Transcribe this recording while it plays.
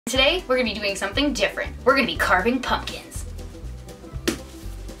Today, we're gonna be doing something different. We're gonna be carving pumpkins.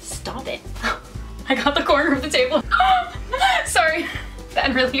 Stop it. I got the corner of the table. Sorry,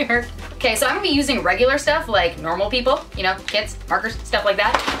 that really hurt. Okay, so I'm gonna be using regular stuff like normal people, you know, kits, markers, stuff like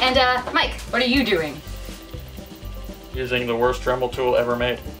that. And Mike, what are you doing? Using the worst Dremel tool ever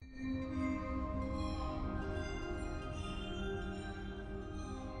made.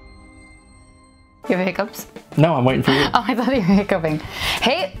 You have hiccups? No, I'm waiting for you. Oh, I thought you were hiccuping.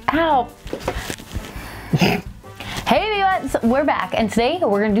 Hey, ow. Hey, Violets, we're back, and today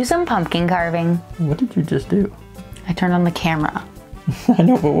we're gonna do some pumpkin carving. What did you just do? I turned on the camera. I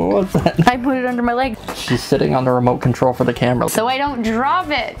know, but what was that? I put it under my leg. She's sitting on the remote control for the camera. So I don't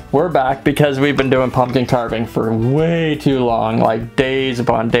drop it. We're back because we've been doing pumpkin carving for way too long, like days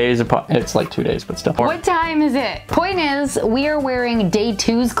upon days upon, it's like 2 days, but still. What time is it? Point is, we are wearing day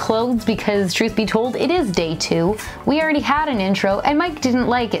 2's clothes because truth be told, it is day 2. We already had an intro and Mike didn't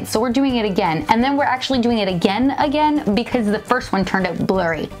like it, so we're doing it again. And then we're actually doing it again because the first one turned out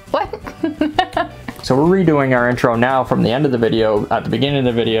blurry. What? So we're redoing our intro now from the end of the video, at the beginning of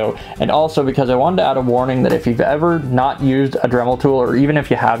the video, and also because I wanted to add a warning that if you've ever not used a Dremel tool, or even if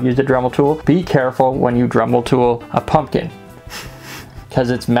you have used a Dremel tool, be careful when you Dremel tool a pumpkin.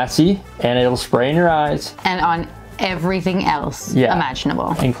 Because it's messy, and it'll spray in your eyes. And on everything else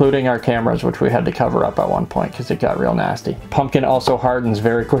imaginable. Including our cameras, which we had to cover up at one point because it got real nasty. Pumpkin also hardens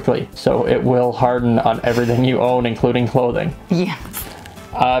very quickly, so it will harden on everything you own, including clothing. Yeah.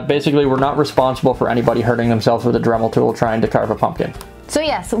 Basically, we're not responsible for anybody hurting themselves with a Dremel tool trying to carve a pumpkin. So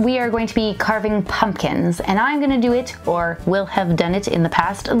yes, we are going to be carving pumpkins, and I'm going to do it, or will have done it in the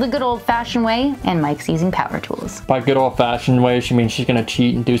past, the good old-fashioned way, and Mike's using power tools. By good old-fashioned way, she means she's going to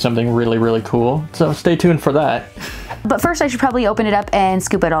cheat and do something really, really cool. So stay tuned for that. But first, I should probably open it up and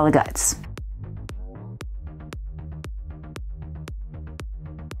scoop out all the guts.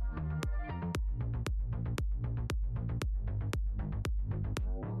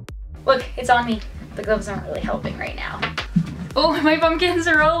 Look, it's on me. The gloves aren't really helping right now. Oh, my pumpkins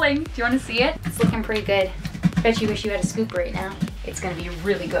are rolling. Do you want to see it? It's looking pretty good. Bet you wish you had a scoop right now. It's gonna be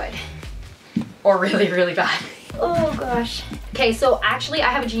really good. Or really, really bad. Oh gosh. Okay, so actually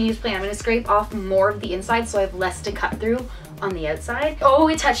I have a genius plan. I'm gonna scrape off more of the inside so I have less to cut through on the outside. Oh,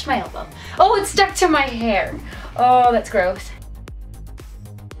 it touched my elbow. Oh, it stuck to my hair. Oh, that's gross.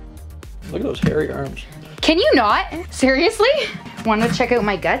 Look at those hairy arms. Can you not? Seriously? Want to check out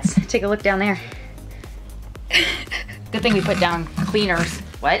my guts? Take a look down there. Good thing we put down cleaners.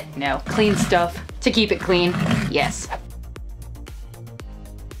 What? No, clean stuff to keep it clean. Yes.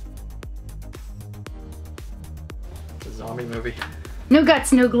 It's a zombie movie. No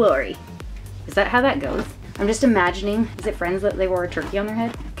guts, no glory. Is that how that goes? I'm just imagining, is it Friends that they wore a turkey on their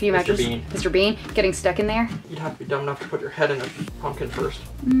head? Can you imagine? Mr. Bean. Mr. Bean getting stuck in there? You'd have to be dumb enough to put your head in a pumpkin first.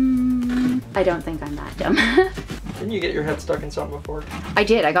 I don't think I'm that dumb. Didn't you get your head stuck in something before? I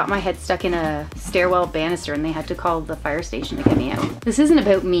did. I got my head stuck in a stairwell banister and they had to call the fire station to get me out. This isn't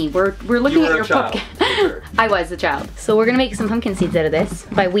about me. We're looking at your pumpkin. Sure. I was the child. So we're gonna make some pumpkin seeds out of this.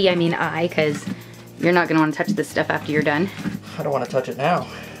 By we, I mean I, because you're not gonna want to touch this stuff after you're done. I don't want to touch it now.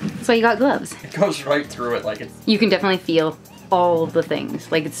 That's why you got gloves. It goes right through it like it's... You can definitely feel all the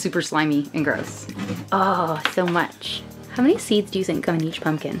things. Like it's super slimy and gross. Oh, so much. How many seeds do you think come in each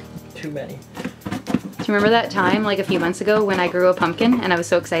pumpkin? Too many. Do you remember that time, like a few months ago, when I grew a pumpkin and I was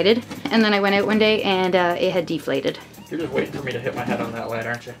so excited? And then I went out one day and it had deflated. You're just waiting for me to hit my head on that light,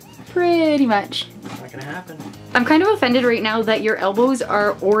 aren't you? Pretty much. Not gonna happen. I'm kind of offended right now that your elbows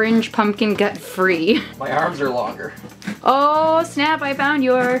are orange pumpkin gut free. My arms are longer. Oh snap, I found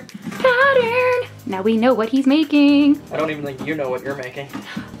your pattern. Now we know what he's making. I don't even think you know what you're making.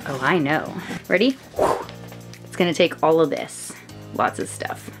 Oh, I know. Ready? It's gonna take all of this. Lots of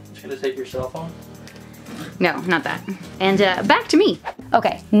stuff. It's gonna take your cell phone? No, not that. And back to me.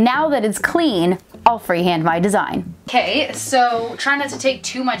 Okay, now that it's clean, I'll freehand my design. Okay, so try not to take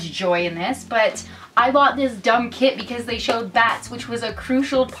too much joy in this, but I bought this dumb kit because they showed bats, which was a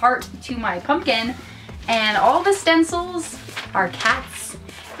crucial part to my pumpkin. And all the stencils are cats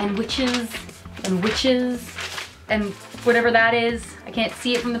and witches and whatever that is. I can't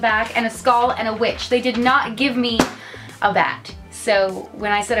see it from the back. And a skull and a witch. They did not give me a bat. So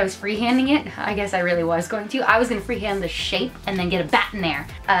when I said I was freehanding it, I guess I really was going to. I was gonna freehand the shape and then get a bat in there.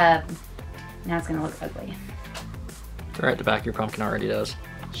 Now it's gonna look ugly. It's alright, the back of your pumpkin already does.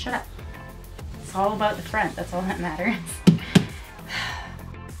 Shut up. It's all about the front, that's all that matters.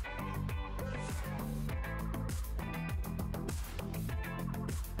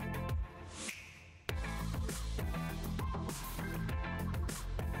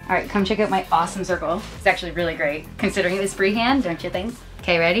 All right, come check out my awesome circle. It's actually really great, considering it was freehand, don't you think?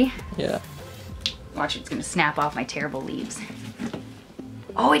 Okay, ready? Yeah. Watch, it's gonna snap off my terrible leaves.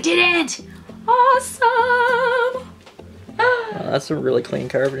 Oh, it didn't! Awesome! That's some really clean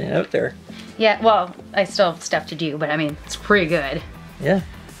carving out there. Yeah, well, I still have stuff to do, but I mean, it's pretty good. Yeah,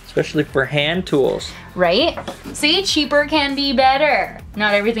 especially for hand tools. Right? See, cheaper can be better.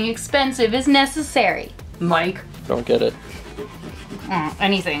 Not everything expensive is necessary. Mike. Don't get it.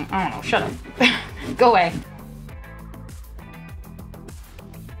 Anything. I don't know, shut up. Go away.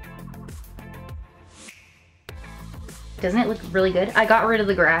 Doesn't it look really good? I got rid of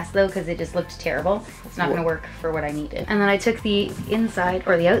the grass though because it just looked terrible. It's not gonna work for what I needed. And then I took the inside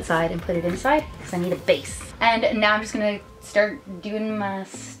or the outside and put it inside because I need a base. And now I'm just gonna start doing my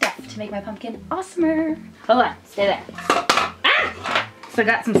stuff to make my pumpkin awesomer. Hold on, stay there. Ah! So I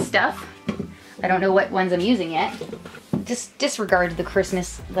got some stuff. I don't know what ones I'm using yet. Just disregard the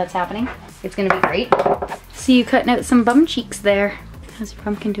Christmas that's happening. It's gonna be great. See you cutting out some bum cheeks there. How's your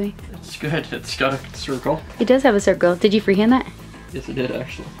pumpkin doing? It's good. It's got a circle. It does have a circle. Did you freehand that? Yes, it did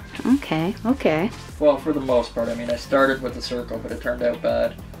actually. Okay, okay. Well, for the most part. I mean, I started with the circle, but it turned out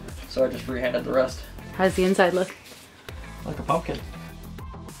bad. So I just freehanded the rest. How does the inside look? Like a pumpkin.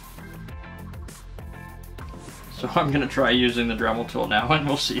 So I'm gonna try using the Dremel tool now and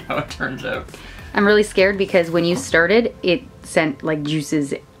we'll see how it turns out. I'm really scared because when you started, it sent like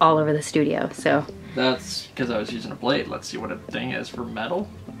juices all over the studio, so. That's because I was using a blade. Let's see what a thing is for metal.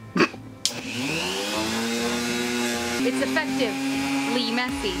 It's effectively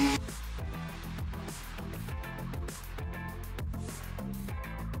messy.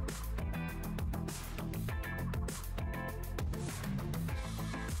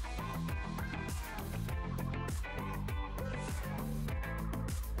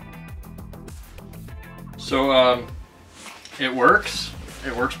 So, it works.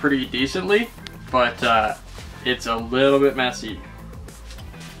 It works pretty decently, but it's a little bit messy.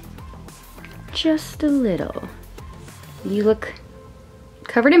 Just a little. You look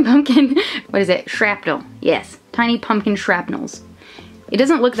covered in pumpkin. What is it? Shrapnel. Yes, tiny pumpkin shrapnels. It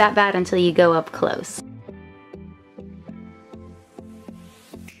doesn't look that bad until you go up close.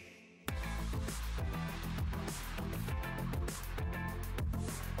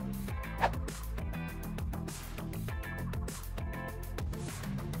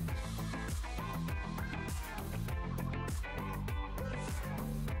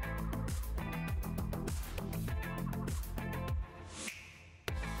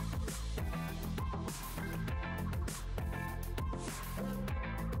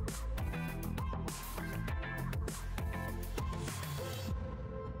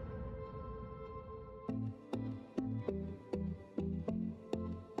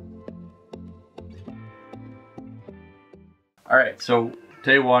 Alright, so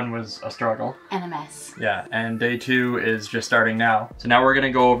day one was a struggle. And a mess. Yeah, and day two is just starting now. So now we're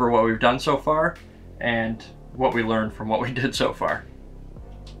gonna go over what we've done so far and what we learned from what we did so far.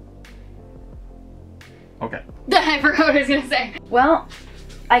 Okay. I forgot what I was gonna say. Well,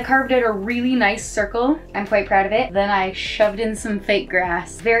 I carved out a really nice circle. I'm quite proud of it. Then I shoved in some fake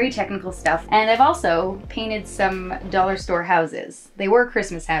grass, very technical stuff. And I've also painted some dollar store houses. They were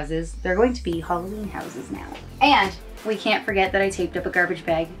Christmas houses. They're going to be Halloween houses now. And we can't forget that I taped up a garbage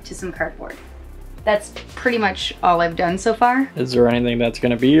bag to some cardboard. That's pretty much all I've done so far. Is there anything that's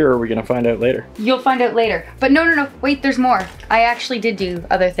gonna be, or are we gonna find out later? You'll find out later. But no, wait, there's more. I actually did do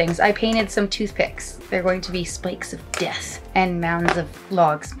other things. I painted some toothpicks. They're going to be spikes of death and mounds of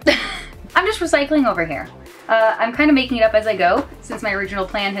logs. I'm just recycling over here. I'm kind of making it up as I go, since my original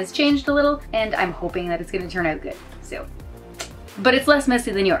plan has changed a little, and I'm hoping that it's gonna turn out good, so. But it's less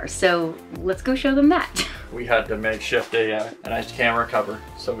messy than yours, so let's go show them that. We had to makeshift a nice camera cover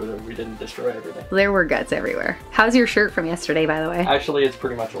so that we didn't destroy everything. There were guts everywhere. How's your shirt from yesterday, by the way? Actually, it's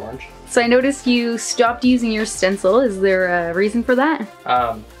pretty much orange. So I noticed you stopped using your stencil. Is there a reason for that?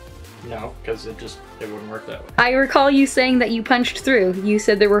 No, because it wouldn't work that way. I recall you saying that you punched through. You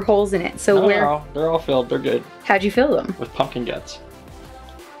said there were holes in it. So No, they're all filled. They're good. How'd you fill them? With pumpkin guts.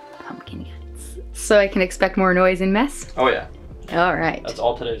 Pumpkin guts. So I can expect more noise and mess? Oh yeah. All right. That's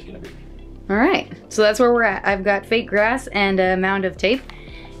all today's gonna be. All right, so that's where we're at. I've got fake grass and a mound of tape,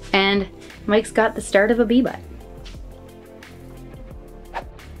 and Mike's got the start of a bee butt.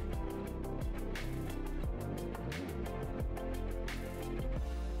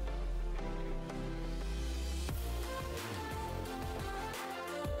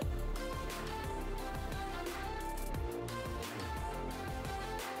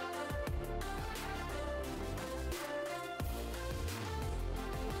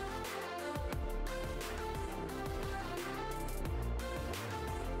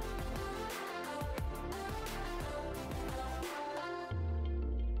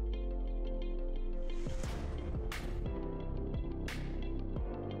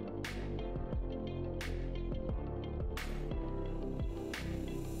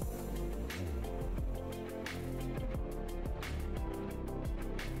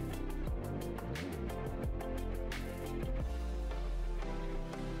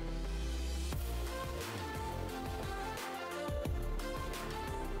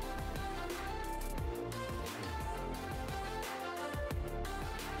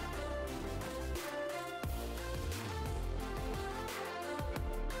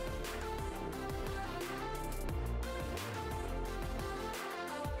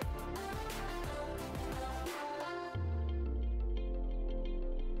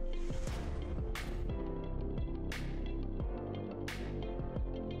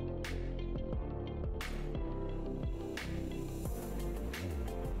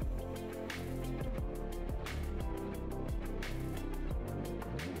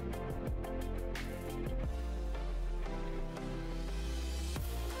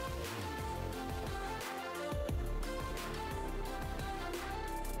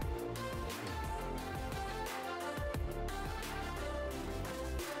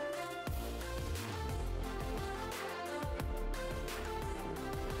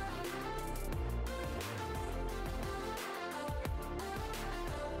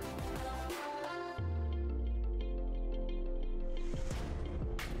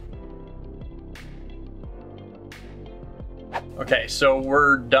 Okay, so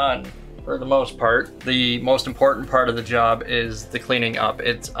we're done for the most part. The most important part of the job is the cleaning up.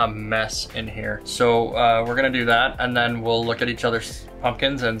 It's a mess in here. So we're gonna do that, and then we'll look at each other's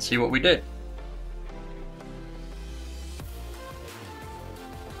pumpkins and see what we did.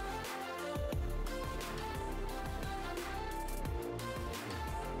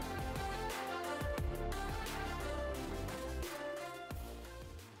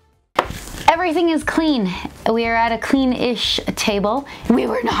 Everything is clean. We are at a clean-ish table. We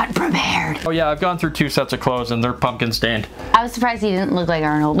were not prepared. Oh yeah, I've gone through 2 sets of clothes and they're pumpkin stained. I was surprised he didn't look like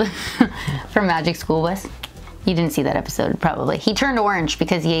Arnold from Magic School Bus. You didn't see that episode, probably. He turned orange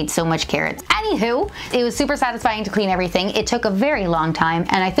because he ate so much carrots. Anywho, it was super satisfying to clean everything. It took a very long time,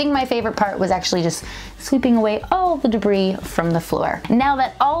 and I think my favorite part was actually just sweeping away all the debris from the floor. Now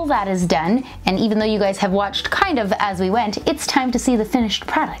that all that is done, and even though you guys have watched kind of as we went, it's time to see the finished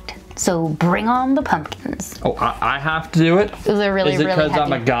product. So bring on the pumpkins. Oh, I have to do it? They're really, Is it really because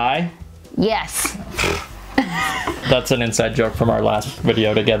I'm a guy? Yes. That's an inside joke from our last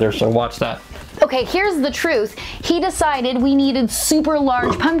video together, so watch that. Okay, here's the truth. He decided we needed super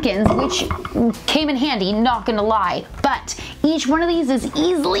large pumpkins, which came in handy, not gonna lie. But each one of these is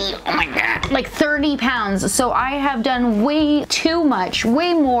easily, oh my god, like 30 pounds. So I have done way too much,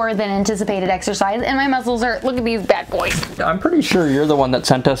 way more than anticipated exercise, and my muscles hurt. Look at these bad boys. I'm pretty sure you're the one that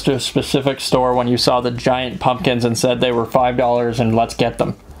sent us to a specific store when you saw the giant pumpkins and said they were $5 and let's get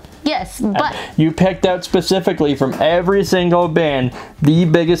them. Yes, but you picked out specifically from every single bin the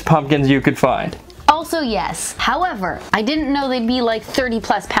biggest pumpkins you could find. Also yes. However, I didn't know they'd be like 30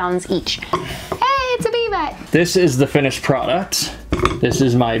 plus pounds each. Hey, it's a bee butt. This is the finished product. This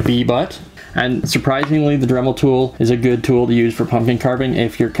is my bee butt. And surprisingly, the Dremel tool is a good tool to use for pumpkin carving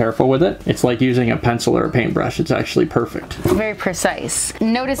if you're careful with it. It's like using a pencil or a paintbrush. It's actually perfect. Very precise.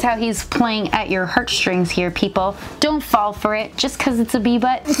 Notice how he's playing at your heartstrings here, people. Don't fall for it just because it's a bee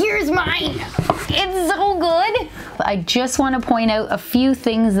butt. Here's mine. It's so good. I just want to point out a few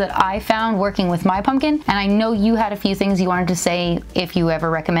things that I found working with my pumpkin, and I know you had a few things you wanted to say if you ever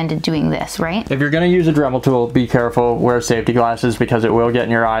recommended doing this, right? If you're going to use a Dremel tool, be careful. Wear safety glasses because it will get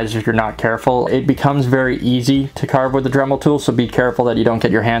in your eyes if you're not careful. It becomes very easy to carve with the Dremel tool, so be careful that you don't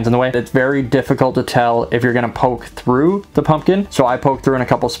get your hands in the way. It's very difficult to tell if you're going to poke through the pumpkin. So I poked through in a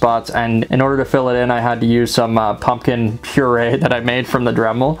couple spots, and in order to fill it in, I had to use some pumpkin puree that I made from the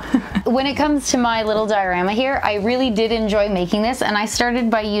Dremel. When it comes to my little diorama here, I really did enjoy making this, and I started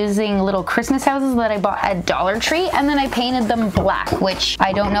by using little Christmas houses that I bought at Dollar Tree, and then I painted them black, which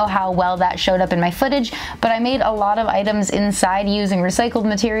I don't know how well that showed up in my footage, but I made a lot of items inside using recycled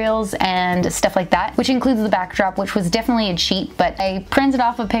materials and stuff like that, which includes the backdrop, which was definitely a cheat, but I printed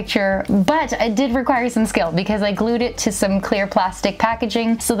off a picture, but it did require some skill because I glued it to some clear plastic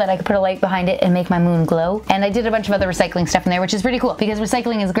packaging so that I could put a light behind it and make my moon glow. And I did a bunch of other recycling stuff in there, which is pretty cool because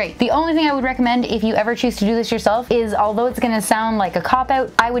recycling is great. The only thing I would recommend if you ever choose to do this yourself is, although it's going to sound like a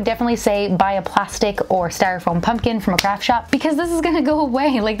cop-out, I would definitely say buy a plastic or styrofoam pumpkin from a craft shop, because this is going to go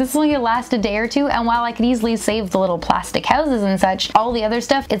away. Like, this is only going to last a day or two, and while I could easily save the little plastic houses and such, all the other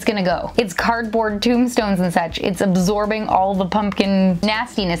stuff, it's going to go. It's cardboard tombstones and such. It's absorbing all the pumpkin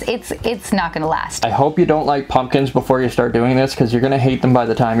nastiness. It's not going to last. I hope you don't like pumpkins before you start doing this, because you're going to hate them by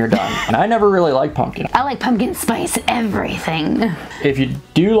the time you're done. And I never really liked pumpkin. I like pumpkin spice everything. If you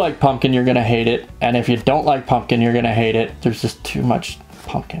do like pumpkin, you're going to hate it. And if you don't like pumpkin, you're going to hate it. There's just too much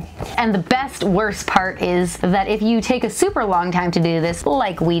pumpkin. And the best worst part is that if you take a super long time to do this,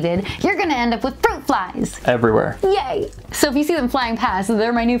 like we did, you're gonna end up with fruit flies everywhere. Yay! So if you see them flying past,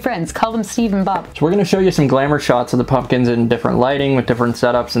 they're my new friends. Call them Steve and Bob. So we're gonna show you some glamour shots of the pumpkins in different lighting with different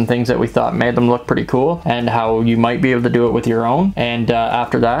setups and things that we thought made them look pretty cool, and how you might be able to do it with your own. And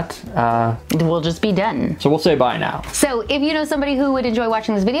after that, we'll just be done. So we'll say bye now. So if you know somebody who would enjoy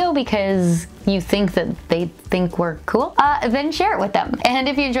watching this video because you think that they think we're cool, then share it with them. And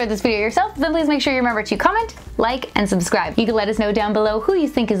if you enjoyed this video yourself, then please make sure you remember to comment, like, and subscribe. You can let us know down below who you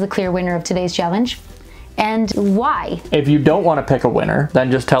think is the clear winner of today's challenge and why. If you don't want to pick a winner, then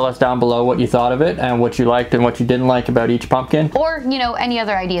just tell us down below what you thought of it and what you liked and what you didn't like about each pumpkin. Or, you know, any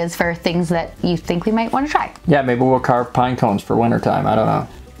other ideas for things that you think we might want to try. Yeah, maybe we'll carve pine cones for wintertime. I don't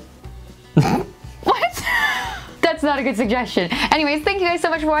know. What? That's not a good suggestion. Anyways, thank you guys so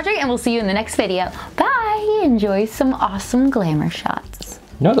much for watching, and we'll see you in the next video. Bye! Enjoy some awesome glamour shots.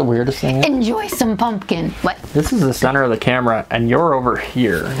 You know the weirdest thing is? Enjoy some pumpkin. What? This is the center of the camera, and you're over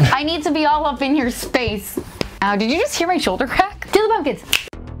here. I need to be all up in your space. Ow, did you just hear my shoulder crack? Do the pumpkins.